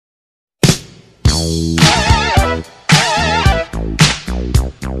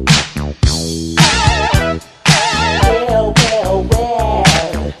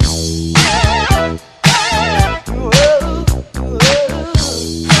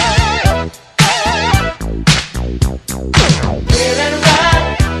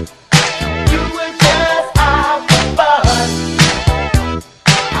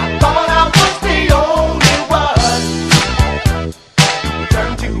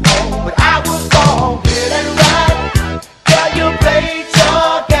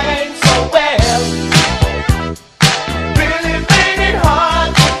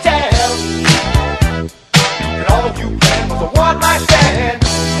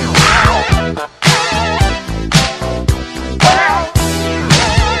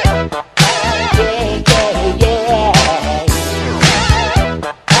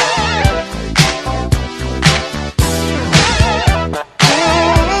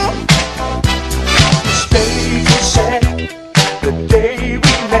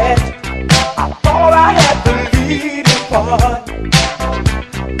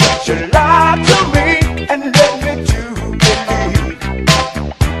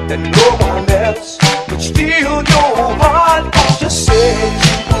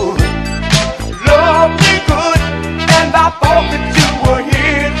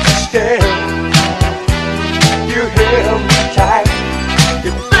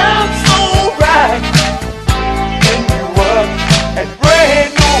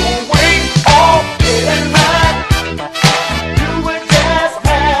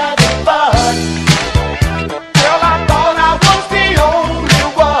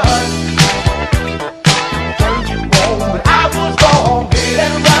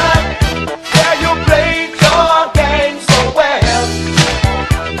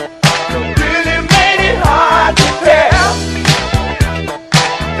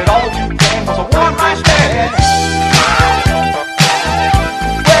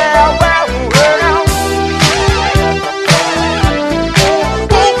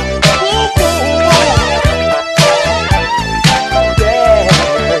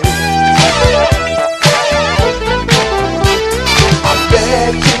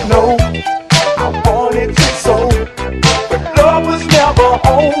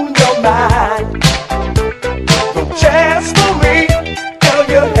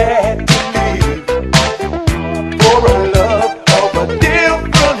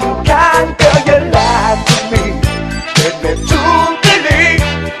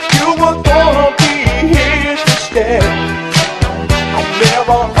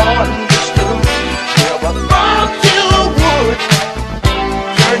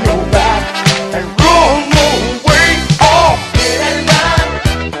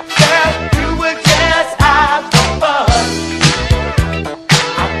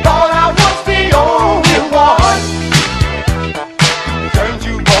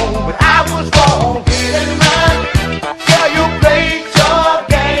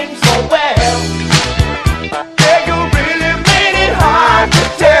Yeah, you really made it hard to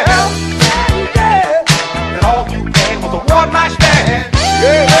tell.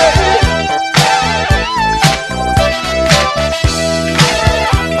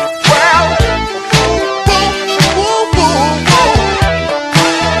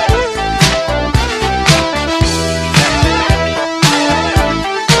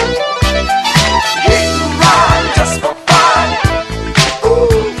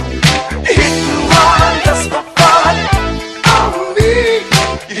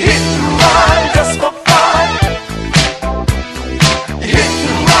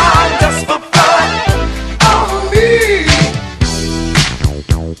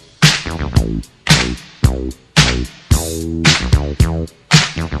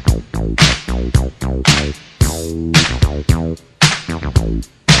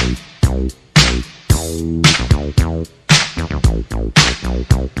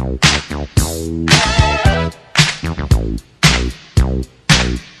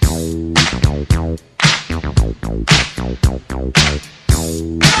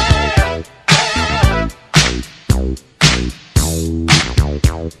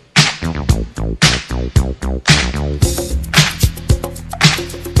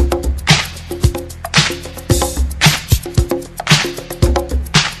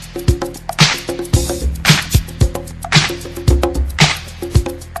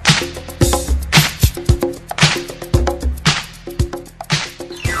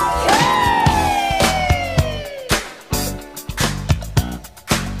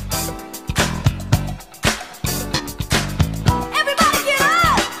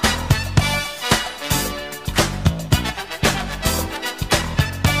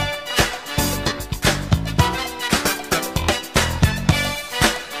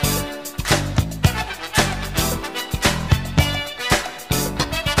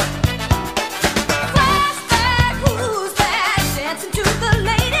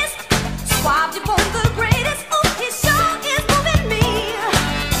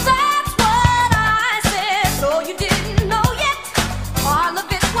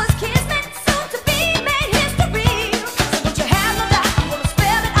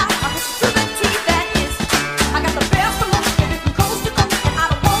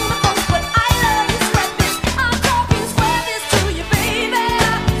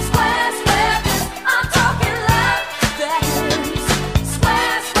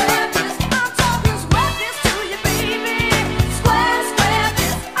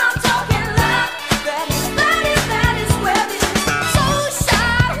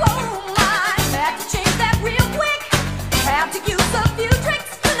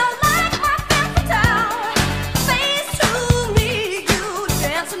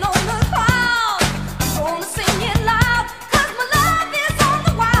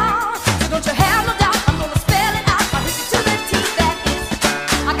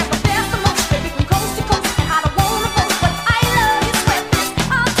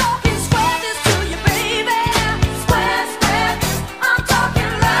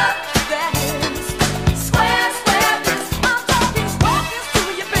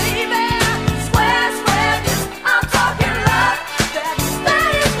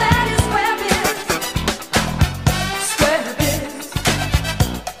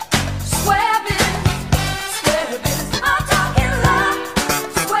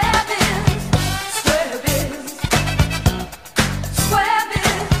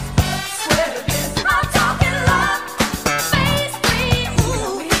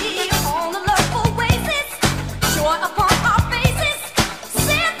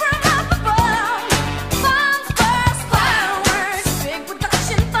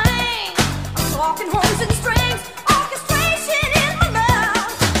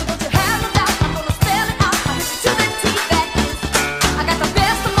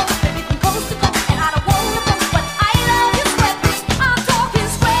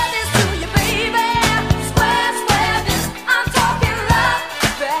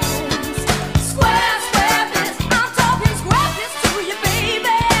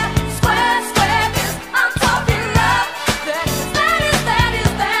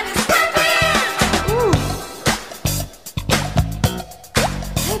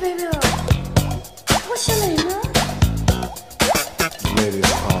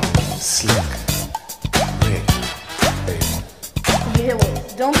 Slick Rick, baby. Yeah, well,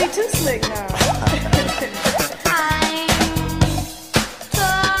 don't be too slick now.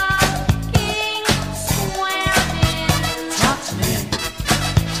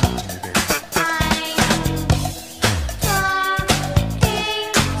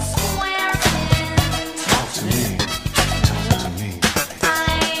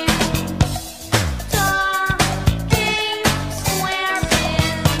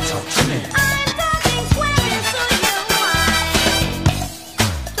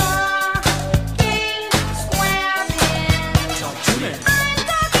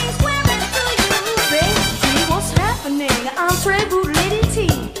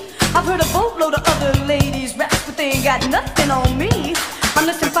 I've heard a boatload of other ladies rap, but they ain't got nothing on me. I'm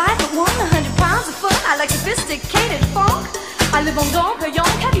less than 5'1", 100 pounds of fun. I like sophisticated funk. I live on Dom Perignon,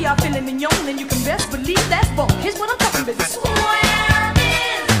 caviar, filet mignon, and you can best believe that's bunk. Here's what I'm talking about: swearing,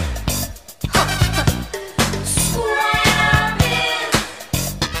 swearing.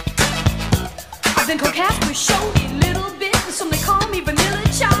 I've been coquette with showy little bit, and some they call me Vanilla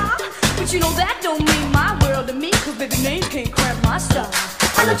Child. But you know that don't mean my world to me, 'cause baby names can't cramp my style.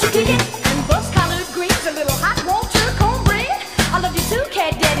 I love you kicking and bust collard greens, a little hot water cornbread. I love you too,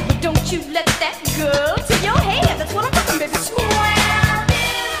 cat daddy, but don't you let that go to your head. That's what I'm talking, baby.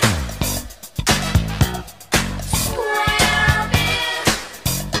 Squabbing, squabbing.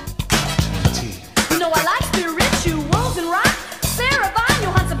 You know I like spirituals and rock. Sarah Vaughan,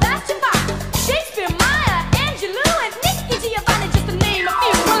 Johann Sebastian Bach, Shakespeare, Maya Angelou, and Nikki Giovanni, just to name a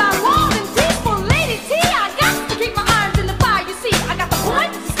few. Well, I'm warm and peaceful, Lady T. I got to keep my irons in the fire. You see, I got the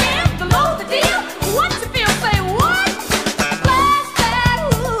point, the scam, the low, the deal. What you feel? Say what? Flash that,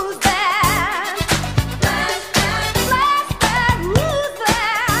 who's that? Flash that, who's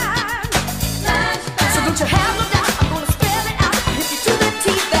that? So don't you have no doubt, I'm gonna spell it out. If you to the T,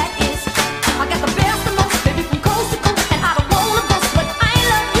 that is. I got the best and most, baby, from coast to coast, and I don't wanna boast, but I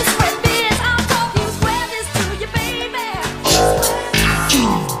love you, swear this. I'll talk you, swear this to you, baby.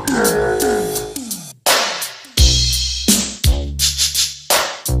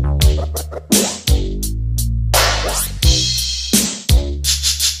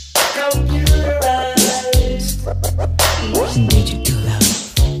 Computerized digital love.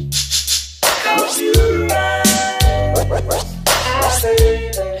 Computerized, baby.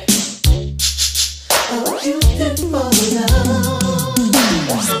 A beautiful love.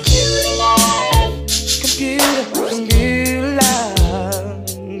 Computer love. Computer love.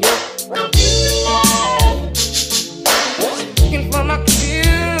 Yeah. Computer love. Looking for my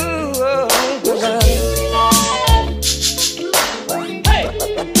computer love. Hey.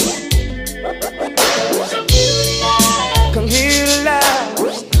 Computer love.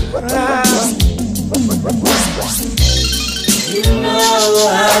 You know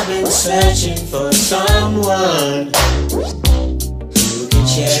I've been searching for someone who can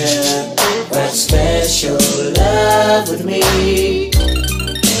share that special love with me.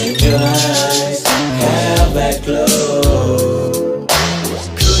 And your eyes have that glow.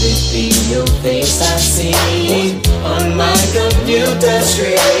 Could it be your face I see on my computer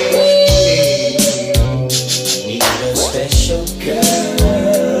screen? Need a special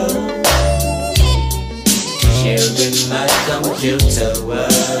girl to share in my computer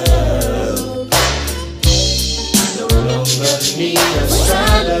world. I no longer need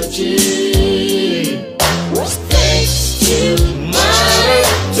astrology, thanks to modern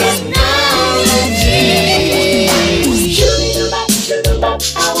technology. Shoot-a-bop, shoot-a-bop,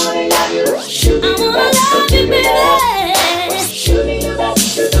 I wanna love you. Shoot-a-bop, baby. Shoot-a-bop,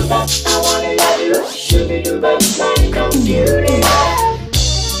 shoot-a-bop, I wanna love you. Shoot-a-bop, my computer.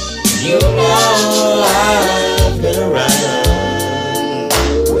 You know I've been around,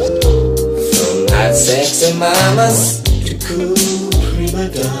 from hot sexy mamas to cool prima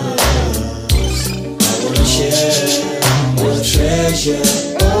donnas. I wanna share your treasure,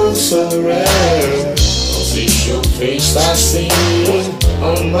 oh so rare. Cause it's your face I see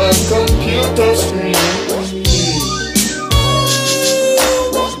on my computer screen.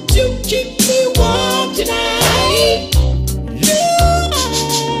 Won't you keep me warm tonight?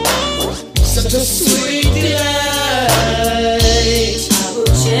 Such a sweet delight. I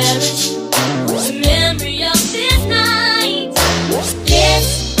will cherish the memory of this night. Yes,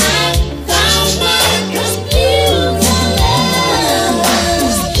 I found my computer love.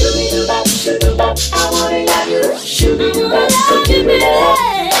 Shoot-a-bop, shoot-a-bop, I wanna love you. Shoot-a-bop, Computer.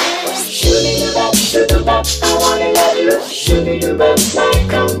 shoot-a-bop, shoot-a-bop, I wanna love you. Shoot-a-bop, my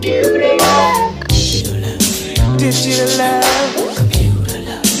computer. Digital love, digital love, computer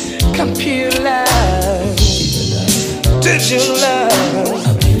love, computer love, digital love,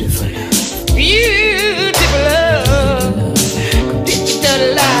 a beautiful love.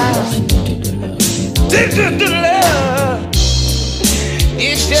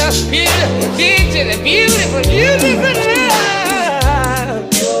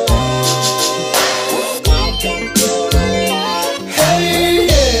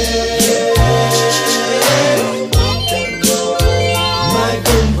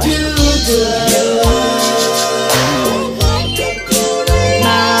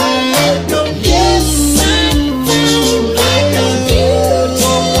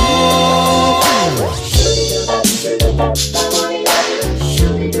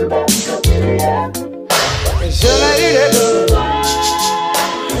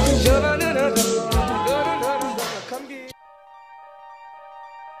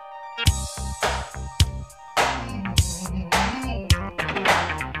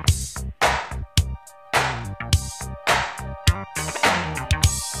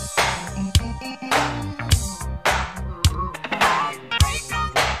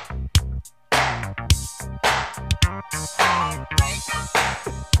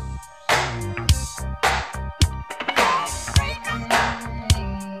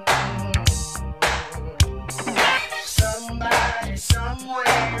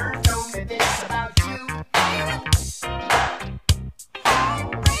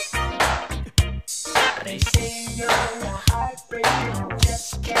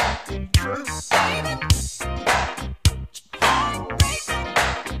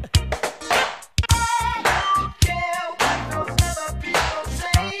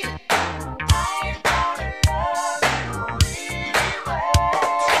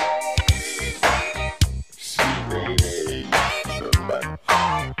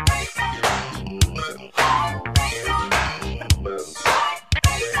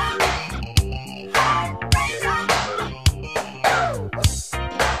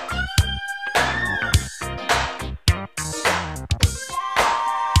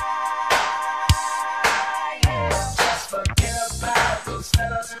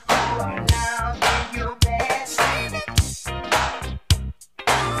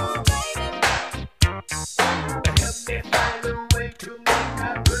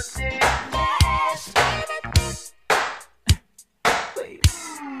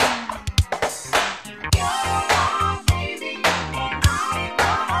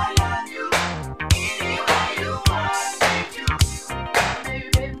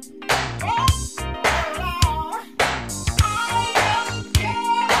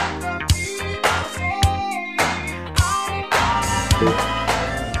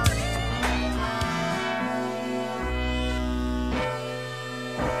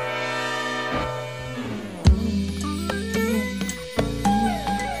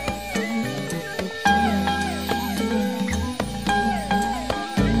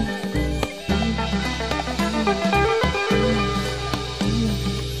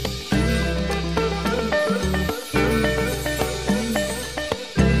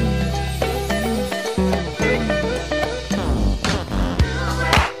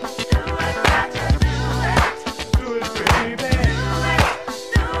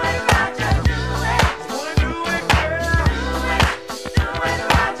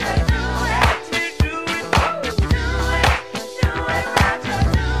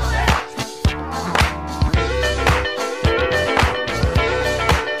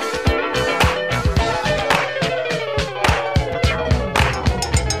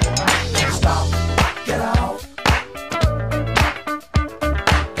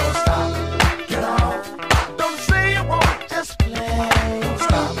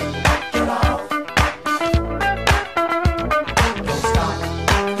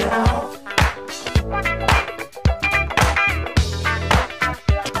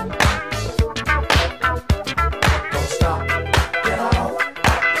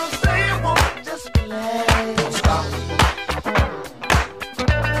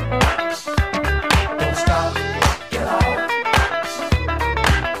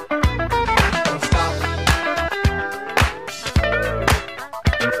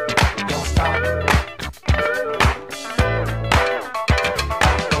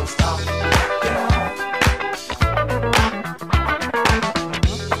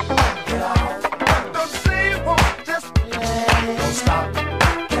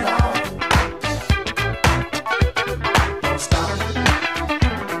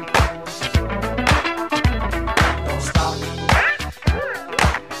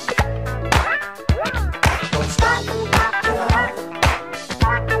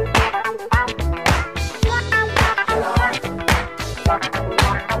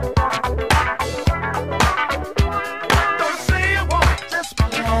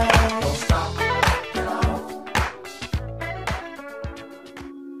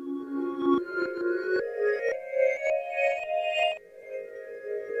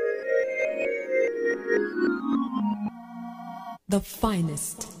 the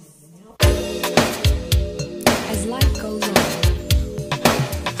finest. As life goes on,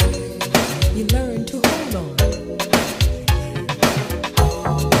 you learn to hold on.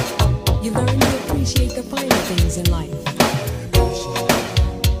 You learn to appreciate the finer things in life.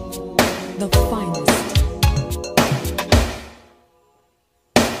 The finest.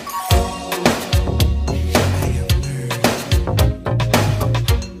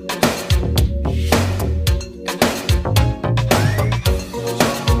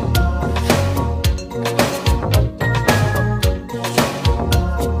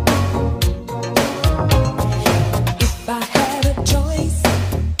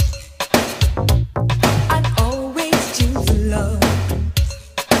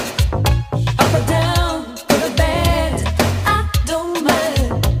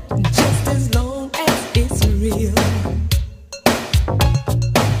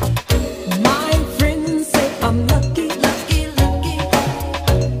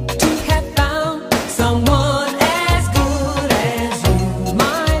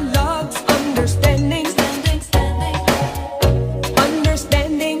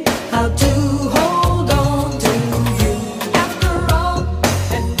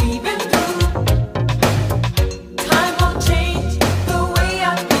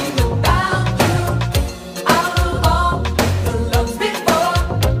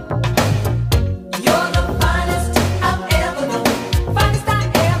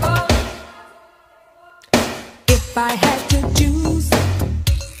 If I had to choose,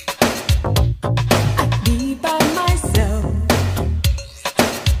 I'd be by myself.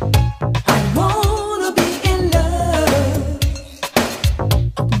 I wanna be in love,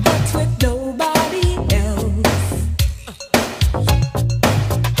 but with nobody else.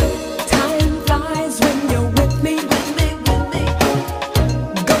 Time flies when you're with me,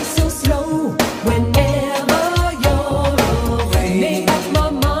 Go so slow whenever you're away. Made up my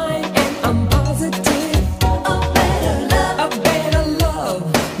mind and I'm positive. A better love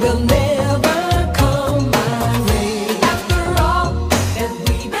will never come my way. After all that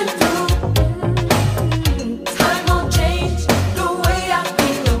we've been through, time won't change the way I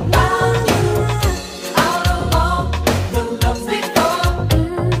feel about you. Out of all the loves before,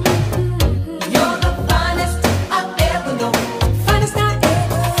 you're the finest I've ever known. Finest I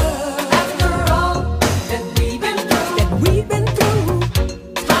ever. After all that we've been through,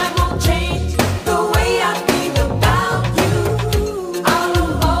 time won't change the way I feel about you. Out of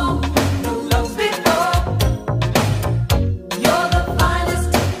all the loves before, you're the finest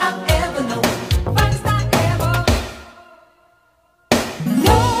I've ever known. Finest I ever.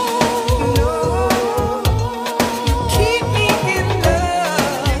 No, keep me in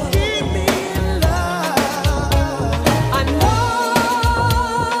love. I know.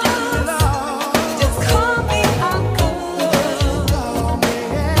 Just call me uncle.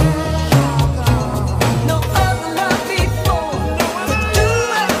 No other love before could do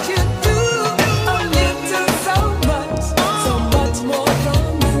what you do. A little so much more from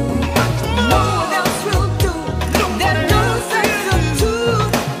you. No one else will do. There's no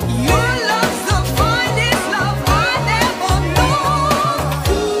substitute. Your love's the finest love I ever known.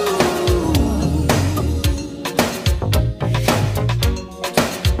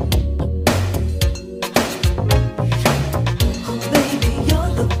 Oh, baby,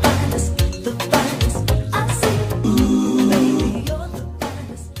 you're the finest I see. Baby, you're the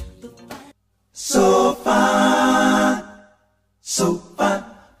finest, So fine,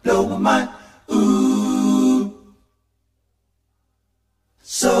 blow my mind. Ooh,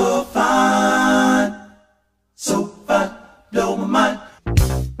 so fine, blow my mind.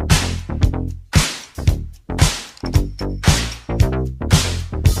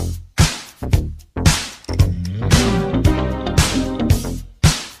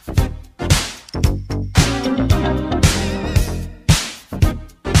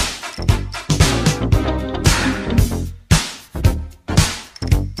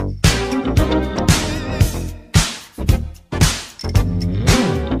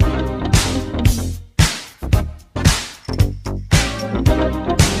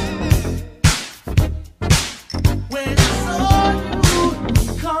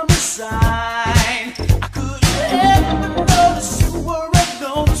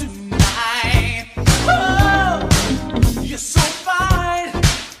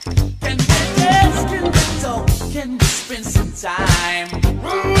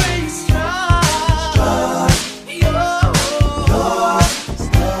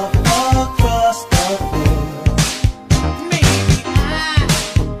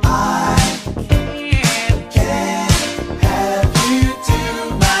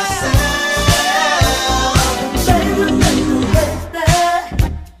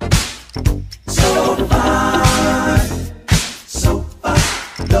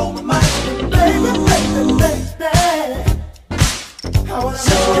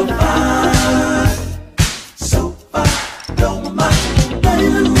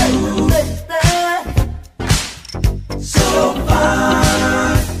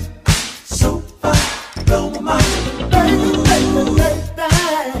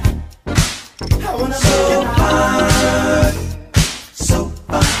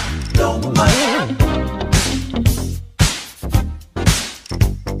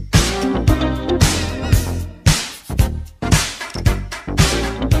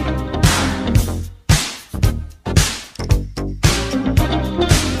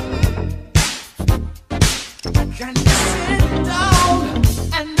 Can you sit down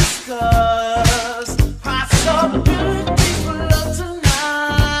and discuss possibilities for love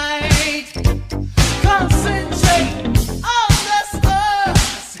tonight? Concentrate on this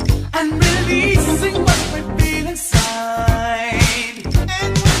us and releasing what we feel inside.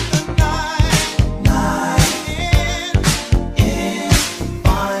 And when the night ends,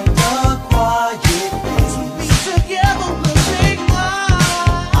 find a quiet place to be together. We'll make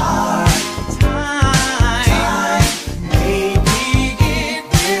our time. Maybe it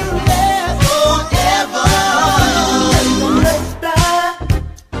will last forever.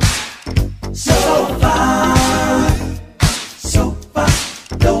 So far,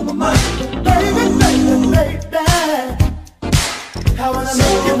 blow my mind. Baby, baby, baby.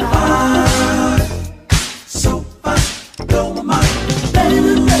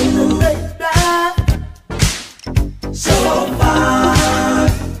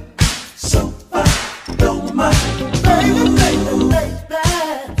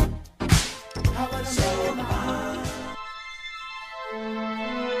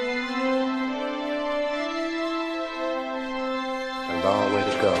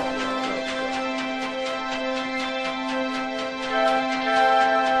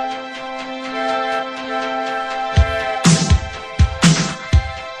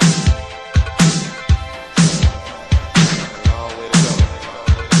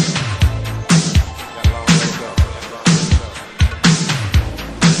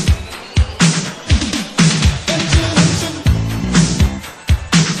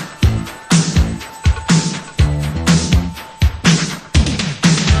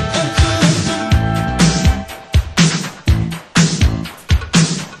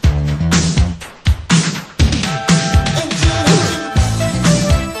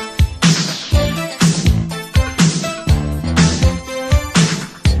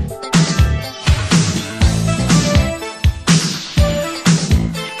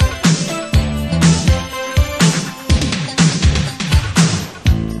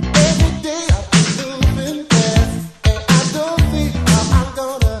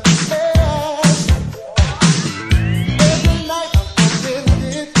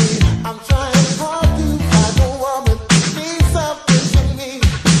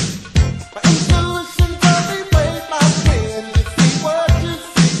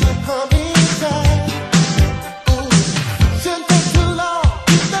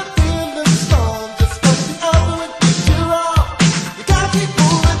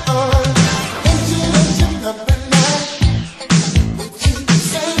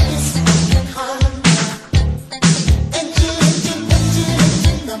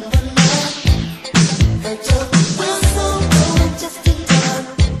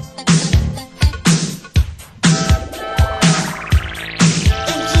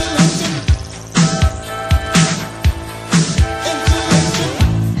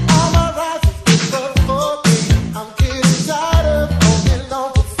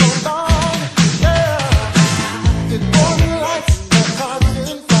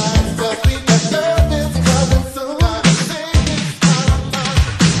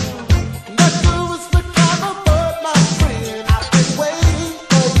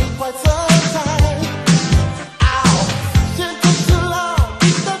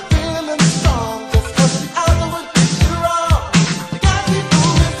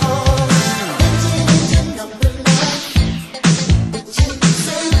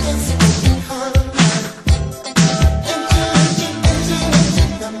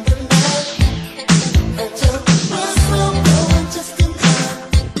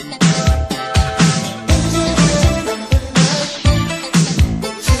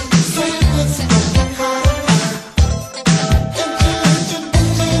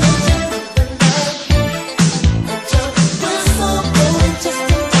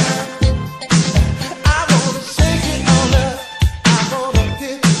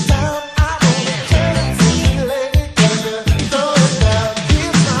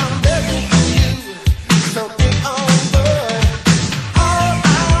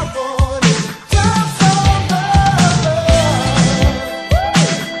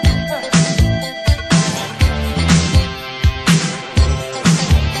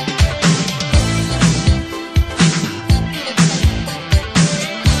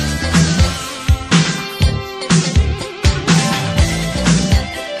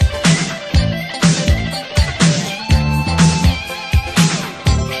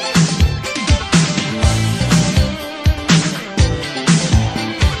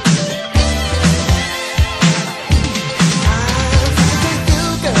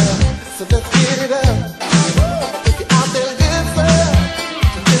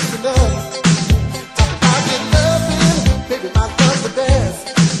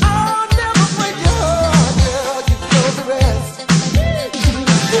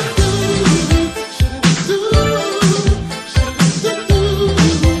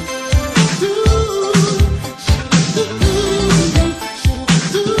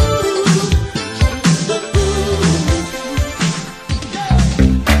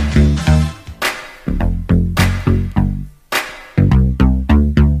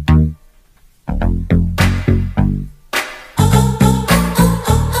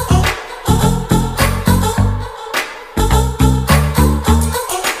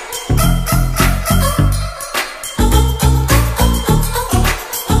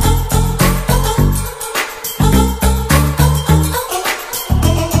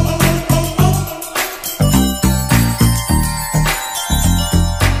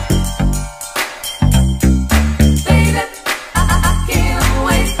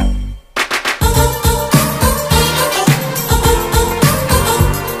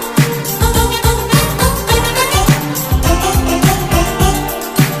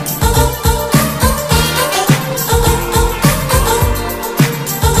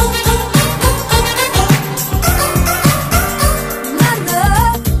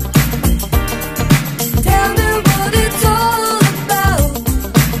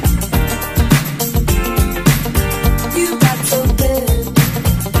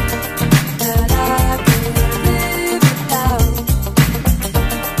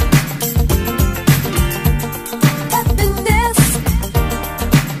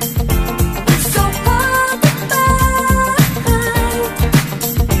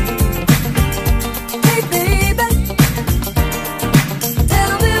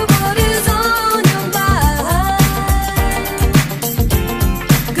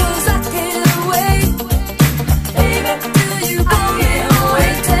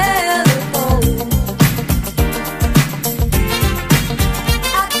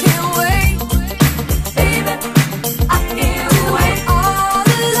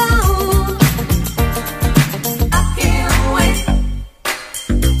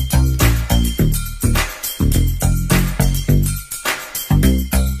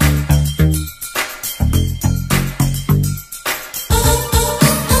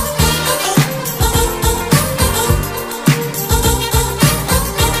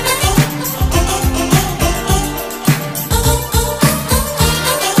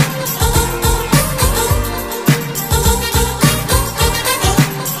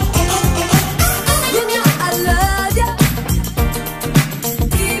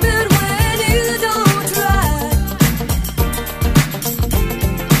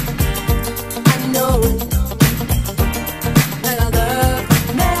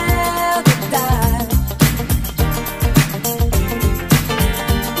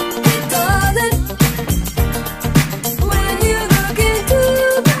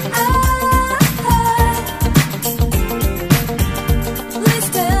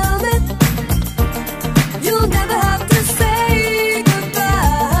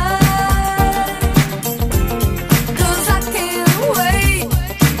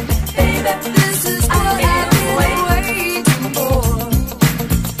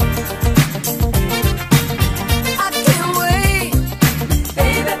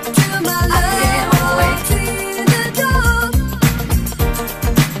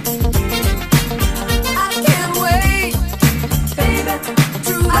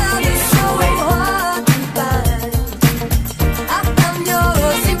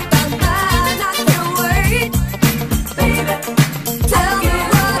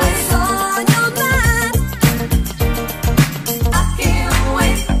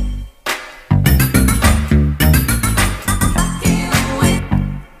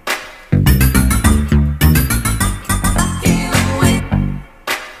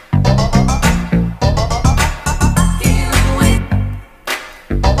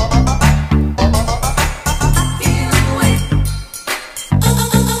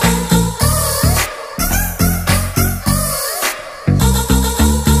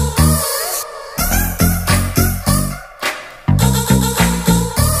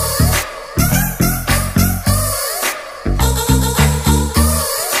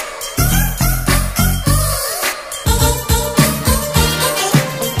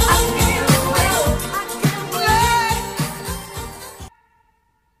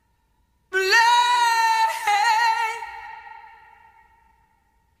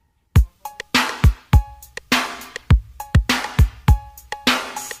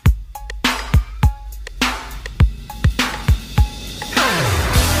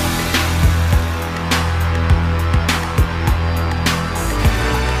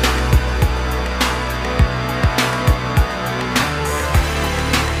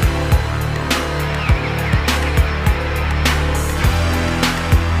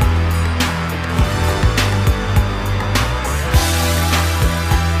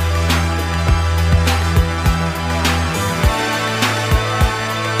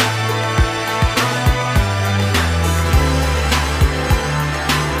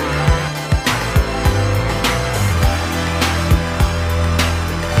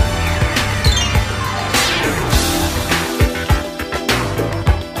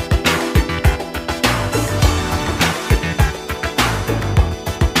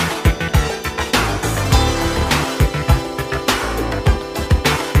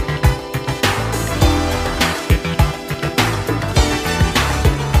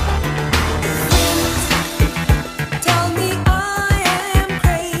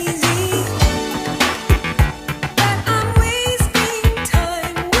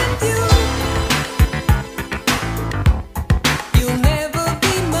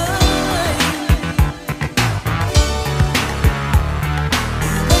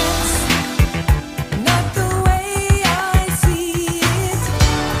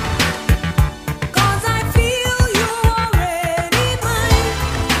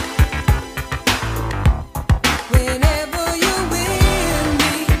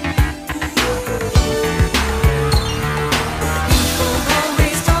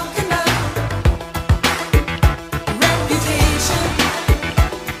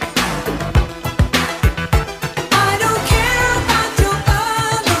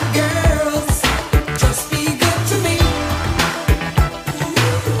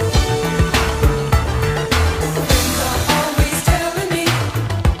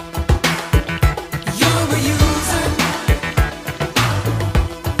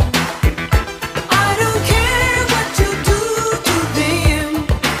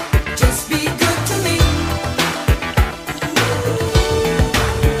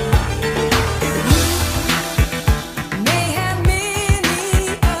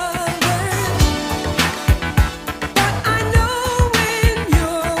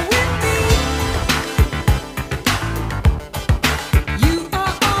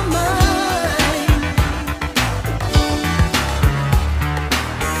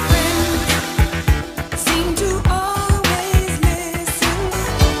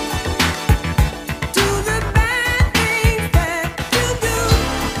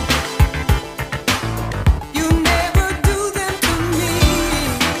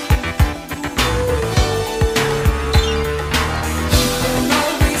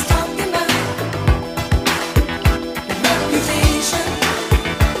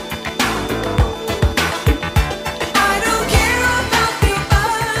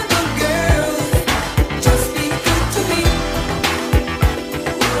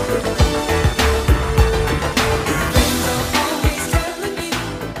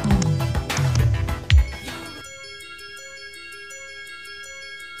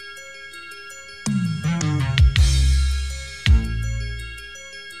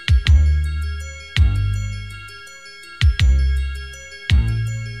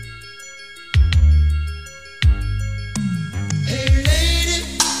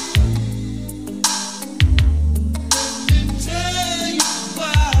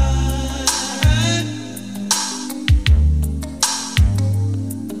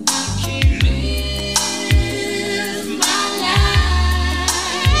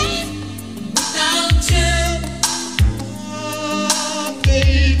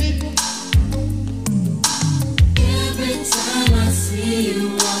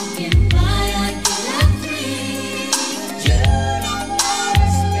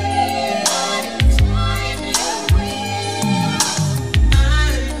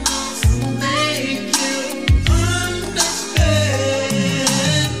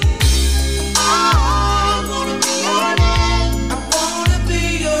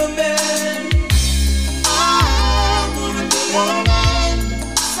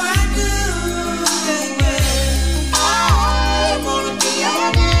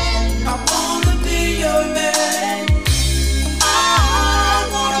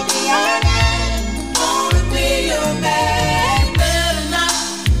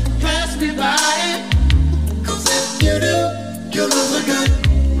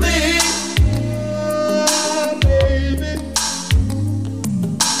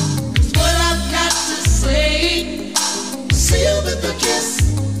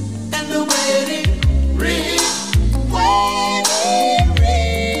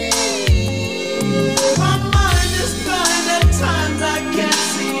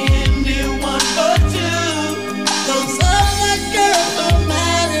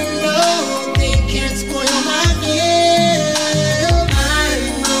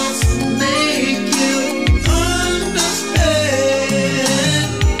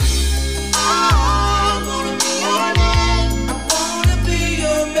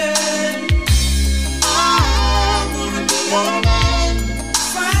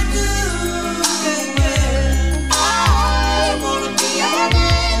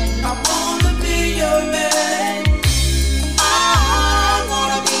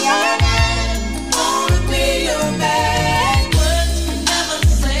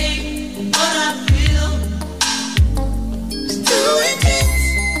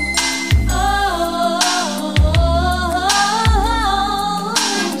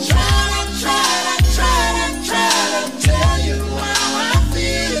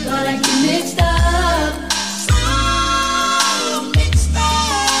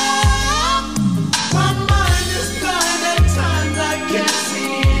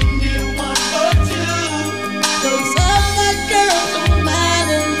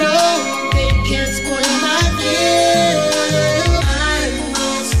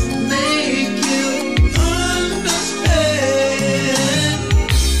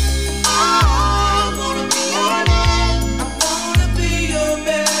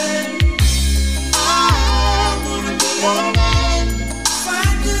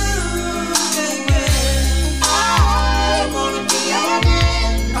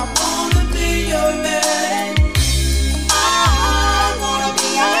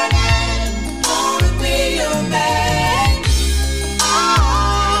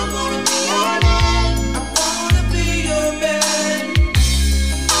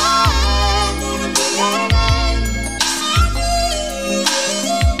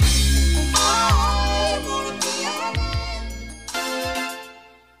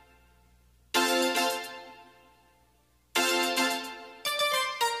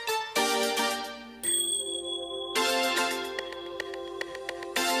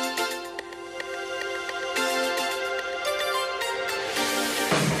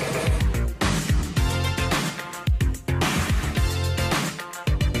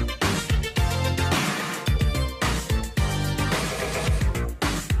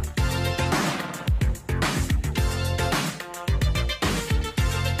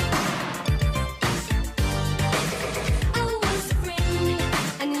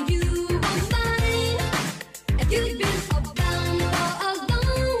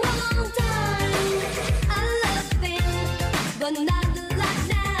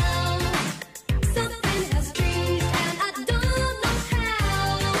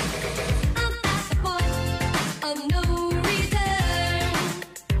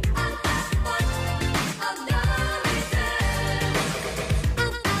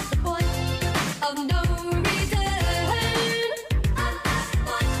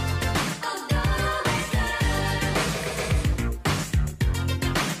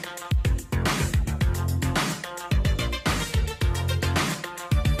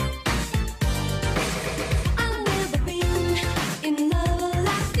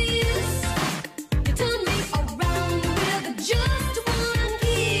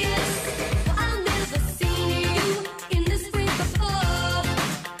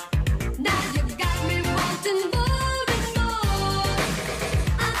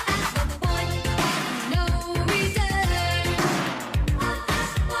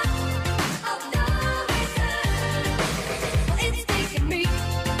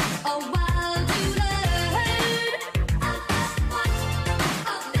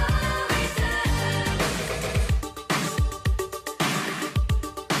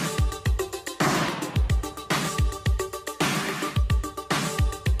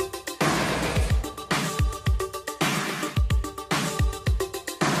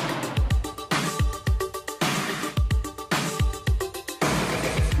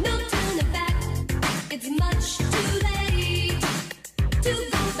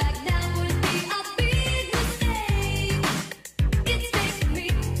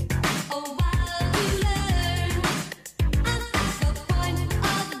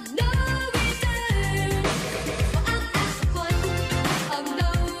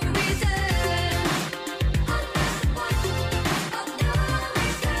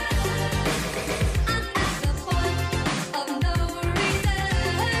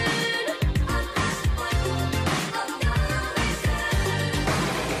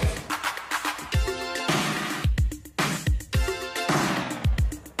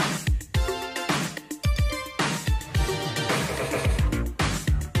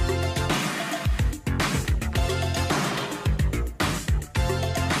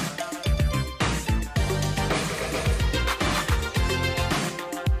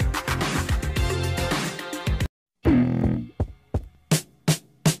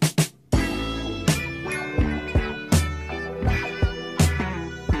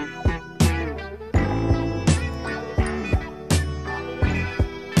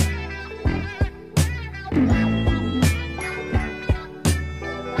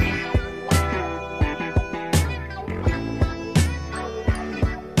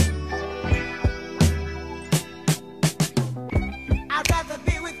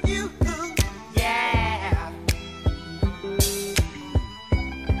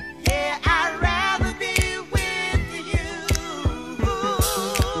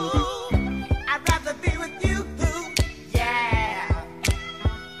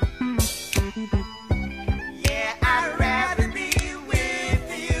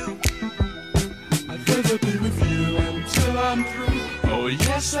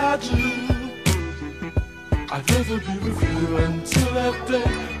 yes I do. I'd rather be with you until that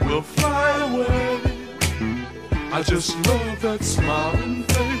day will fly away. I just love that smiling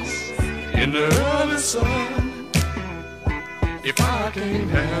face in the early sun. If I can't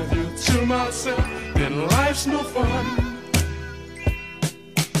have you to myself, then life's no fun.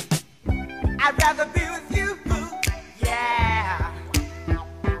 I'd rather be with you, yeah.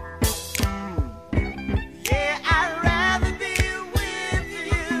 Yeah, I'd rather be with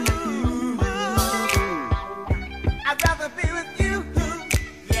you. I'd rather be with you,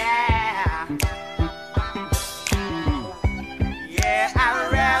 yeah. Yeah, I'd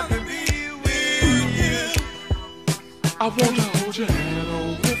rather be with you. I wanna hold your hand,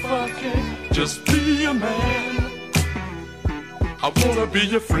 oh, if I can, just be a man. I wanna be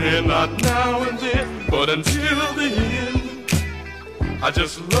your friend, not now and then, but until the end. I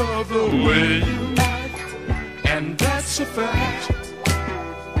just love the way you act, and that's a fact.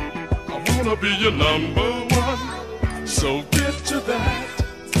 I wanna be your number one, so get to that.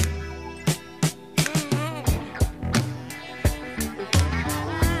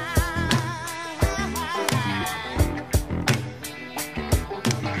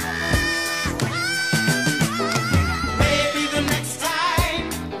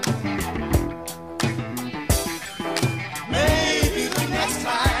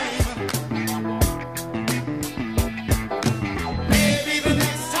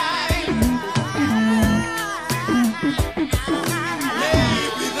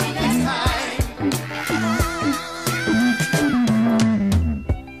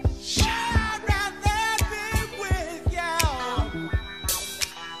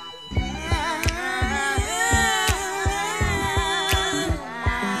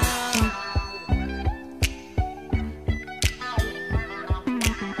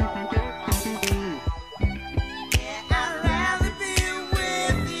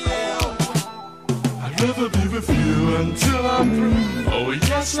 I'd rather be with you until I'm through. Oh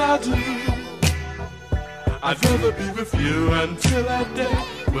yes I do. I'd rather be with you until that day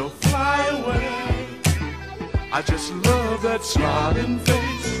will fly away. I just love that smiling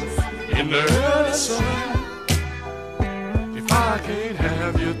face in the early sun. If I can't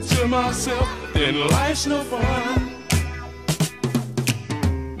have you to myself, then life's no fun.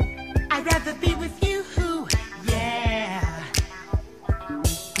 I'd rather be with you, yeah.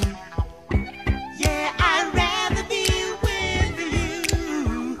 Yeah, I'd rather be with you.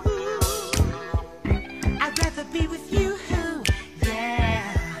 I'd rather be with you,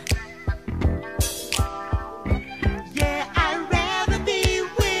 yeah. Yeah, I'd rather be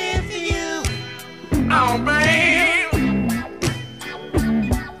with you. Oh man.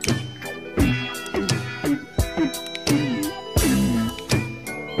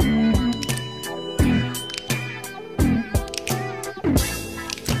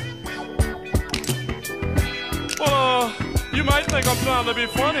 You might think I'm trying to be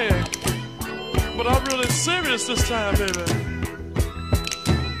funny, but I'm really serious this time, baby.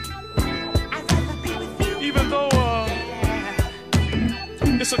 Even though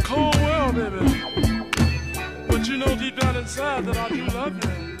it's a cold world, baby, but you know deep down inside that I do love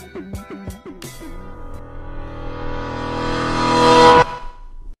you.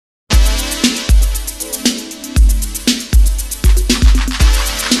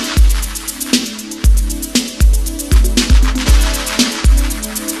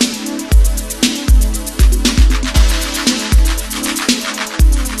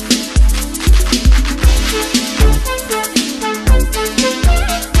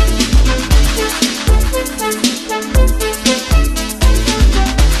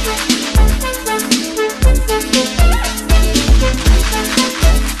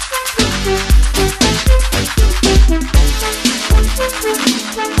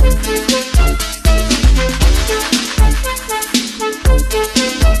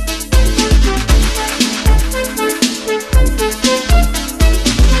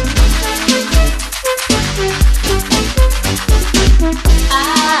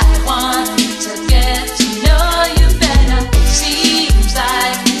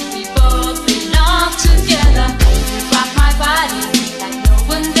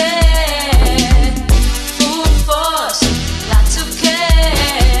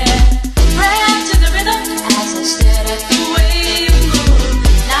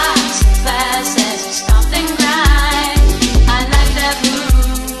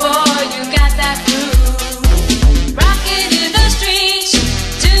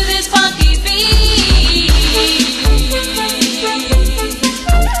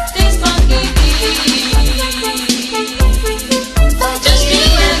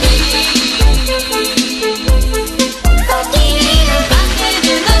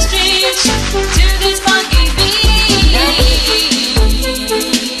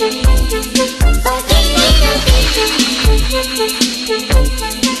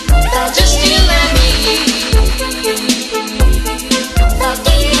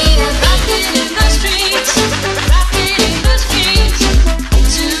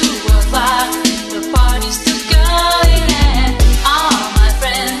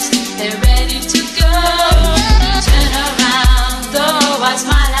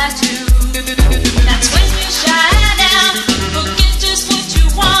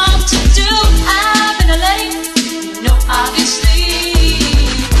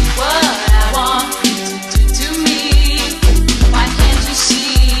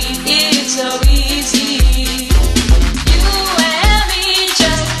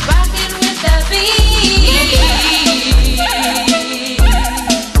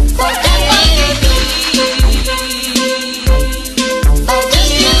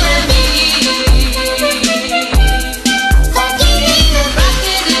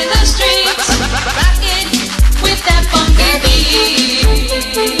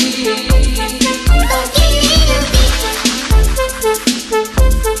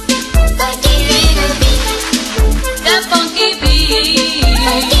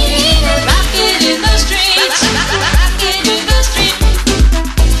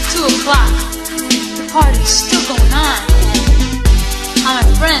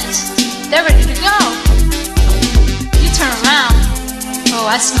 Oh,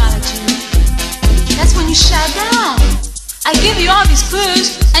 I smile at you. That's when you shout down. I give you all these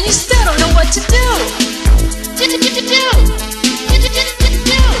clues, and you still don't know what to do.